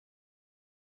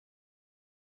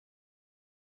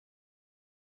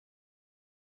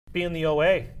Being the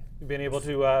OA, you've been able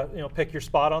to pick your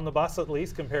spot on the bus at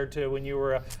least compared to when you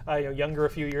were younger a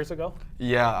few years ago.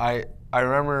 Yeah, I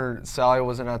remember Sally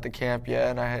wasn't at the camp yet,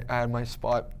 and I had my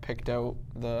spot picked out.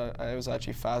 It was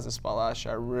actually Faz's spot last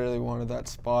year. I really wanted that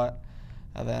spot,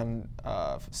 and then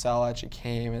Sal actually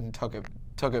came and took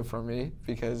it from me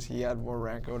because he had more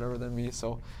rank or whatever than me.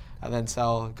 So. And then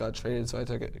Sal got traded, so I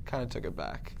kind of took it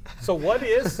back. So what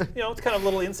is, it's kind of a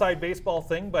little inside baseball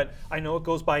thing, but I know it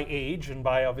goes by age and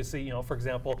by obviously, for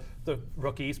example, the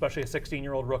rookie, especially a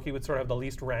 16-year-old rookie would sort of have the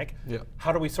least rank. Yeah.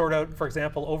 How do we sort out, for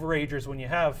example, overagers when you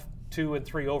have 2 and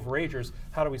 3 overagers?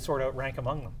 How do we sort out rank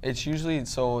among them? It's usually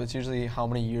how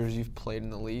many years you've played in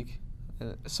the league.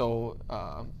 So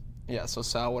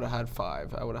Sal would have had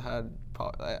 5. I would have had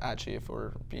actually, if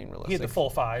we're being realistic, he had the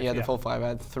full 5. He had the full 5. I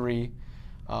had 3.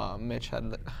 Mitch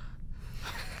had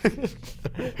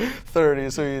 30,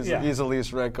 so he's the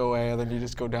least rank away, and then you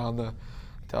just go down the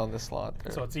slot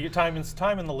there. So it's your time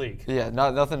in the league. Yeah,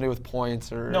 nothing to do with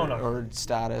points or no.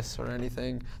 status or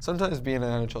anything. Sometimes being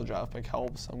an NHL draft pick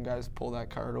helps. Some guys pull that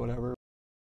card or whatever.